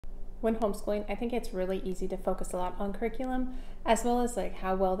When homeschooling, I think it's really easy to focus a lot on curriculum as well as like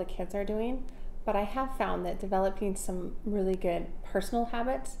how well the kids are doing. But I have found that developing some really good personal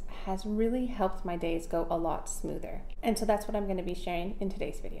habits has really helped my days go a lot smoother. And so that's what I'm going to be sharing in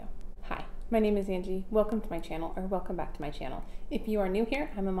today's video. Hi, my name is Angie. Welcome to my channel, or welcome back to my channel. If you are new here,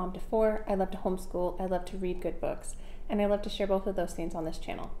 I'm a mom to 4. I love to homeschool. I love to read good books. And I love to share both of those things on this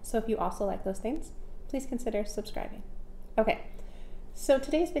channel. So if you also like those things, please consider subscribing. Okay. So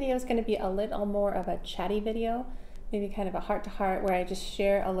today's video is going to be a little more of a chatty video, maybe kind of a heart-to-heart, where I just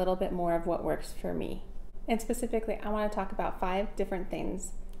share a little bit more of what works for me. And specifically, I want to talk about 5 different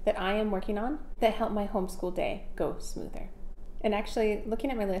things that I am working on that help my homeschool day go smoother. And actually, looking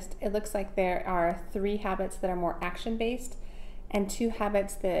at my list, it looks like there are 3 habits that are more action-based and 2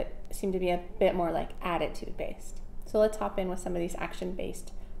 habits that seem to be a bit more like attitude-based. So let's hop in with some of these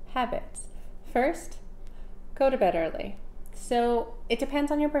action-based habits. First, go to bed early. So it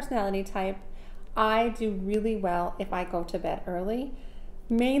depends on your personality type. I do really well if I go to bed early,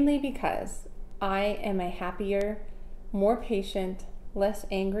 mainly because I am a happier, more patient, less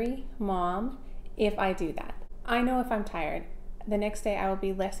angry mom if I do that. I know if I'm tired, the next day I will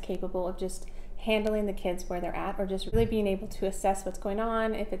be less capable of just handling the kids where they're at, or just really being able to assess what's going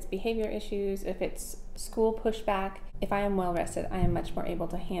on, if it's behavior issues, if it's school pushback. If I am well rested, I am much more able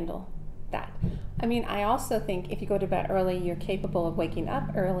to handle that. I mean, I also think if you go to bed early, you're capable of waking up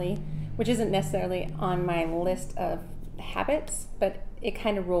early, which isn't necessarily on my list of habits, but it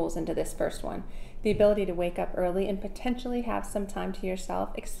kind of rolls into this first one. The ability to wake up early and potentially have some time to yourself,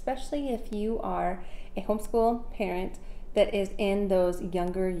 especially if you are a homeschool parent that is in those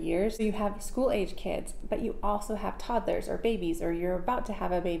younger years. So you have school-age kids, but you also have toddlers or babies, or you're about to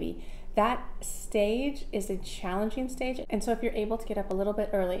have a baby. That stage is a challenging stage. And so if you're able to get up a little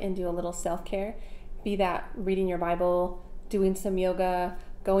bit early and do a little self-care, be that reading your Bible, doing some yoga,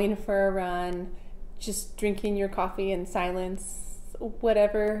 going for a run, just drinking your coffee in silence,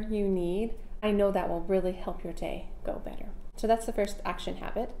 whatever you need, I know that will really help your day go better. So that's the first action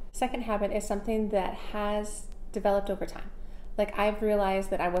habit. Second habit is something that has developed over time. Like, I've realized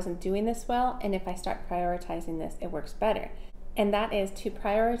that I wasn't doing this well, and if I start prioritizing this, it works better. And that is to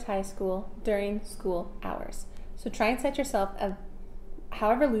prioritize school during school hours. So try and set yourself a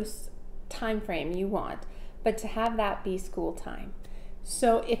however loose time frame you want, but to have that be school time.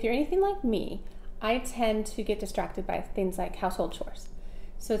 So if you're anything like me, I tend to get distracted by things like household chores.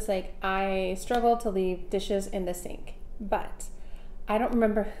 So it's like I struggle to leave dishes in the sink, but I don't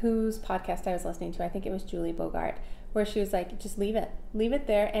remember whose podcast I was listening to. I think it was Julie Bogart, where she was like, just leave it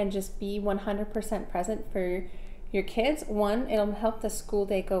there and just be 100% present for your kids. One, it'll help the school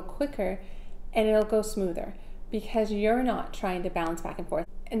day go quicker and it'll go smoother because you're not trying to balance back and forth.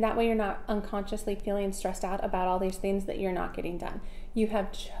 And that way you're not unconsciously feeling stressed out about all these things that you're not getting done. You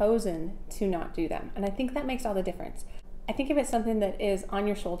have chosen to not do them. And I think that makes all the difference. I think if it's something that is on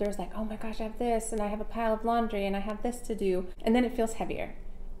your shoulders, like, oh my gosh, I have this, and I have a pile of laundry, and I have this to do, and then it feels heavier.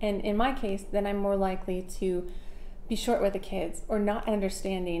 And in my case, then I'm more likely to be short with the kids or not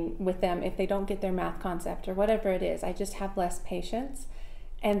understanding with them if they don't get their math concept or whatever it is. I just have less patience.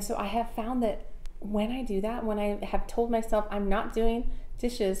 And so I have found that when I do that, when I have told myself I'm not doing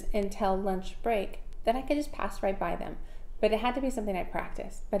dishes until lunch break, then I could just pass right by them. But it had to be something I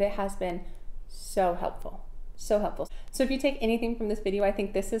practiced, but it has been so helpful. So helpful. So if you take anything from this video, I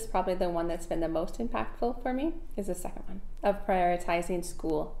think this is probably the one that's been the most impactful for me, is the second one of prioritizing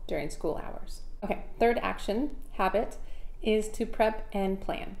school during school hours. Okay, third action habit is to prep and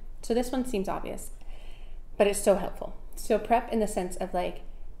plan. So this one seems obvious, but it's so helpful. So prep in the sense of like,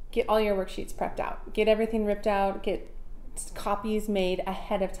 get all your worksheets prepped out, get everything ripped out, get copies made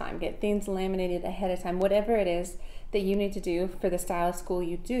ahead of time, get things laminated ahead of time, whatever it is that you need to do for the style of school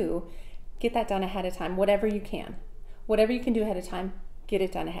you do, get that done ahead of time, whatever you can. Whatever you can do ahead of time, get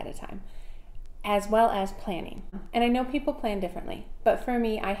it done ahead of time, as well as planning. And I know people plan differently, but for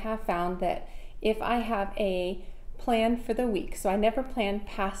me, I have found that if I have a plan for the week, so I never plan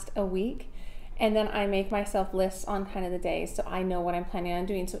past a week, and then I make myself lists on kind of the days so I know what I'm planning on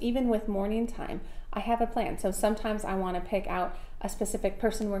doing. So even with morning time, I have a plan. So sometimes I want to pick out a specific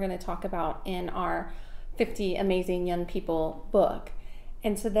person we're going to talk about in our 50 Amazing Young People book.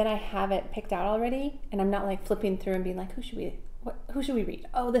 And so then I have it picked out already, and I'm not like flipping through and being like, who should we read?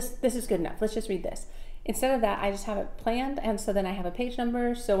 Oh, this is good enough. Let's just read this. Instead of that, I just have it planned, and so then I have a page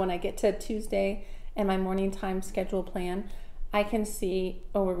number. So when I get to Tuesday and my morning time schedule plan, I can see,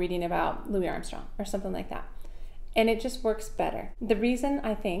 oh, we're reading about Louis Armstrong or something like that. And it just works better. The reason,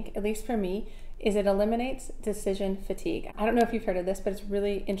 I think, at least for me, is it eliminates decision fatigue. I don't know if you've heard of this, but it's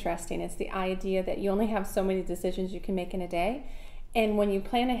really interesting. It's the idea that you only have so many decisions you can make in a day. And when you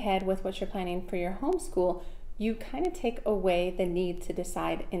plan ahead with what you're planning for your homeschool, you kind of take away the need to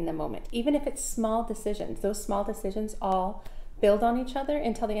decide in the moment. Even if it's small decisions, those small decisions all build on each other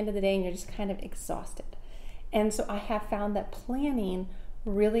until the end of the day and you're just kind of exhausted. And so I have found that planning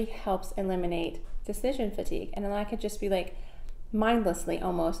really helps eliminate decision fatigue. And then I could just be like, mindlessly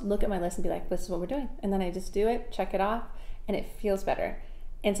almost look at my list and be like, this is what we're doing. And then I just do it, check it off, and it feels better.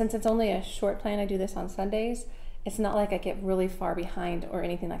 And since it's only a short plan, I do this on Sundays, it's not like I get really far behind or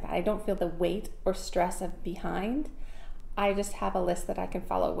anything like that. I don't feel the weight or stress of behind. I just have a list that I can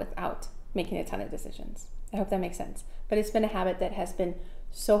follow without making a ton of decisions. I hope that makes sense. But it's been a habit that has been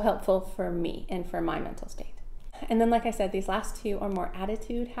so helpful for me and for my mental state. And then, like I said, these last two are more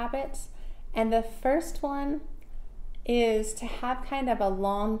attitude habits. And the first one is to have kind of a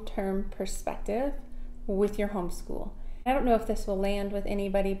long-term perspective with your homeschool. I don't know if this will land with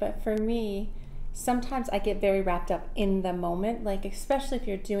anybody, but for me, sometimes I get very wrapped up in the moment, like especially if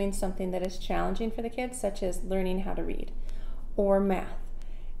you're doing something that is challenging for the kids, such as learning how to read or math.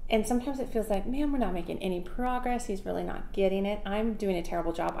 And sometimes it feels like, man, we're not making any progress. He's really not getting it. I'm doing a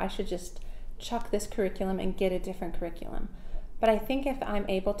terrible job. I should just chuck this curriculum and get a different curriculum. But I think if I'm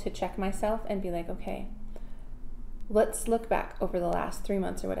able to check myself and be like, okay, let's look back over the last 3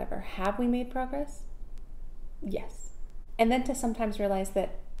 months or whatever. Have we made progress? Yes. And then to sometimes realize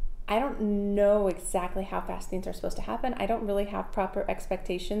that I don't know exactly how fast things are supposed to happen. I don't really have proper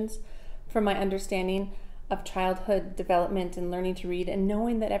expectations for my understanding of childhood development and learning to read and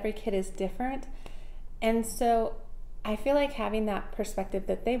knowing that every kid is different. And so I feel like having that perspective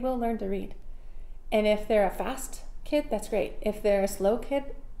that they will learn to read. And if they're a fast kid, that's great. If they're a slow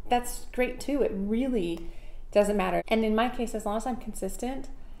kid, that's great too. It really doesn't matter. And in my case, as long as I'm consistent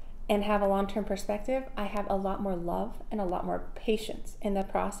and have a long-term perspective, I have a lot more love and a lot more patience in the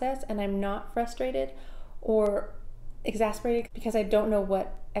process, and I'm not frustrated or exasperated because I don't know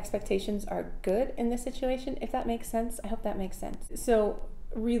what expectations are good in this situation, if that makes sense. I hope that makes sense. So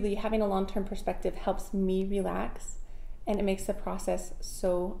really having a long-term perspective helps me relax, and it makes the process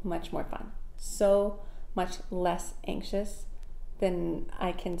so much more fun, so much less anxious than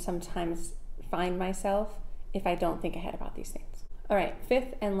I can sometimes find myself if I don't think ahead about these things. All right,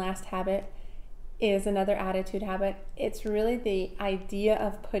 fifth and last habit is another attitude habit. It's really the idea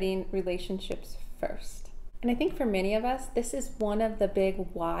of putting relationships first. And I think for many of us, this is one of the big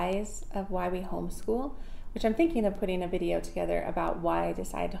whys of why we homeschool, which I'm thinking of putting a video together about why I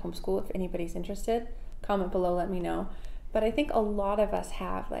decided to homeschool. If anybody's interested, comment below, let me know. But I think a lot of us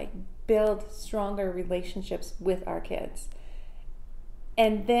have build stronger relationships with our kids.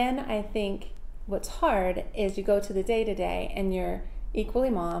 And then I think what's hard is you go to the day-to-day and you're equally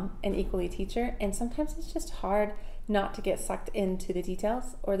mom and equally teacher, and sometimes it's just hard not to get sucked into the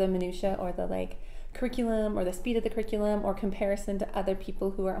details or the minutia or the curriculum or the speed of the curriculum or comparison to other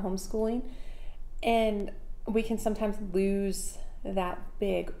people who are homeschooling. And we can sometimes lose that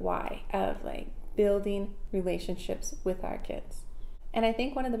big why of building relationships with our kids. And I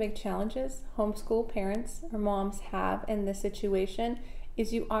think one of the big challenges homeschool parents or moms have in this situation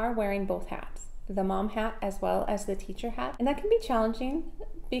is you are wearing both hats, the mom hat as well as the teacher hat. And that can be challenging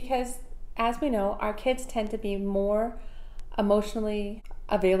because, as we know, our kids tend to be more emotionally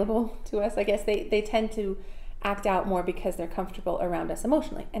available to us. I guess they tend to act out more because they're comfortable around us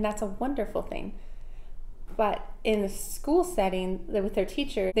emotionally. And that's a wonderful thing. But in the school setting with their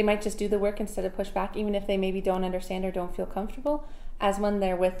teacher, they might just do the work instead of push back, even if they maybe don't understand or don't feel comfortable. As when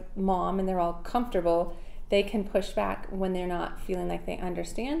they're with mom and they're all comfortable, they can push back when they're not feeling like they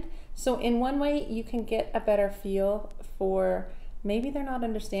understand. So in one way, you can get a better feel for maybe they're not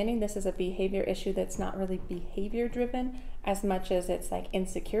understanding. This is a behavior issue that's not really behavior driven as much as it's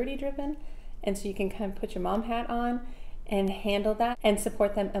insecurity driven. And so you can kind of put your mom hat on and handle that and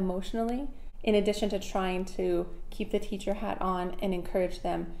support them emotionally, in addition to trying to keep the teacher hat on and encourage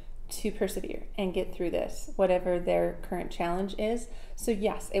them to persevere and get through this, whatever their current challenge is. So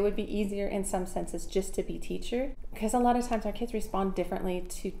yes, it would be easier in some senses just to be teacher, because a lot of times our kids respond differently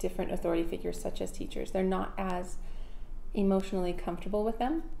to different authority figures such as teachers. They're not as emotionally comfortable with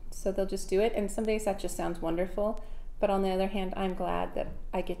them, so they'll just do it. And some days that just sounds wonderful, but on the other hand, I'm glad that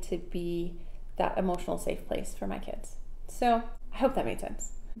I get to be that emotional safe place for my kids. So I hope that made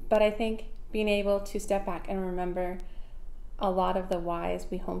sense. But I think being able to step back and remember a lot of the whys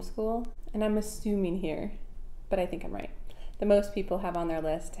we homeschool, and I'm assuming here, but I think I'm right, that most people have on their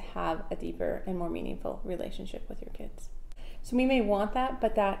list to have a deeper and more meaningful relationship with your kids. So we may want that,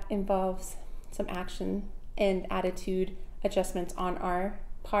 but that involves some action and attitude adjustments on our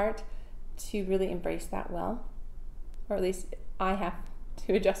part to really embrace that well. Or at least I have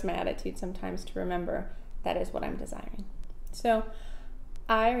to adjust my attitude sometimes to remember that is what I'm desiring. So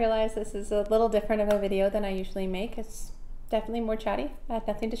I realize this is a little different of a video than I usually make. It's definitely more chatty. I had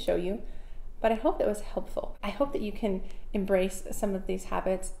nothing to show you, but I hope it was helpful. I hope that you can embrace some of these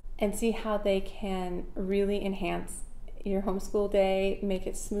habits and see how they can really enhance your homeschool day, make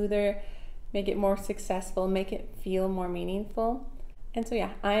it smoother, make it more successful, make it feel more meaningful. And so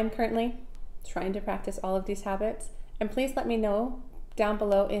yeah, I am currently trying to practice all of these habits. And please let me know down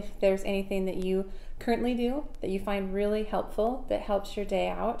below if there's anything that you currently do that you find really helpful, that helps your day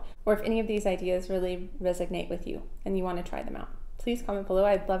out, or if any of these ideas really resonate with you and you want to try them out. Please comment below.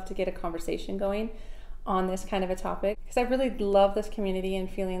 I'd love to get a conversation going on this kind of a topic, because I really love this community and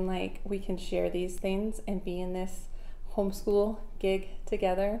feeling like we can share these things and be in this homeschool gig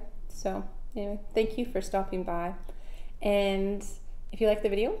together. So anyway, thank you for stopping by. And if you like the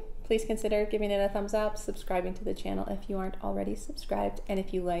video, please consider giving it a thumbs up, subscribing to the channel if you aren't already subscribed, and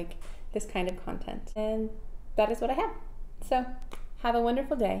if you like this kind of content. And that is what I have. So have a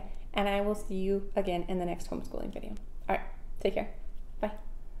wonderful day, and I will see you again in the next homeschooling video. All right, take care. Bye.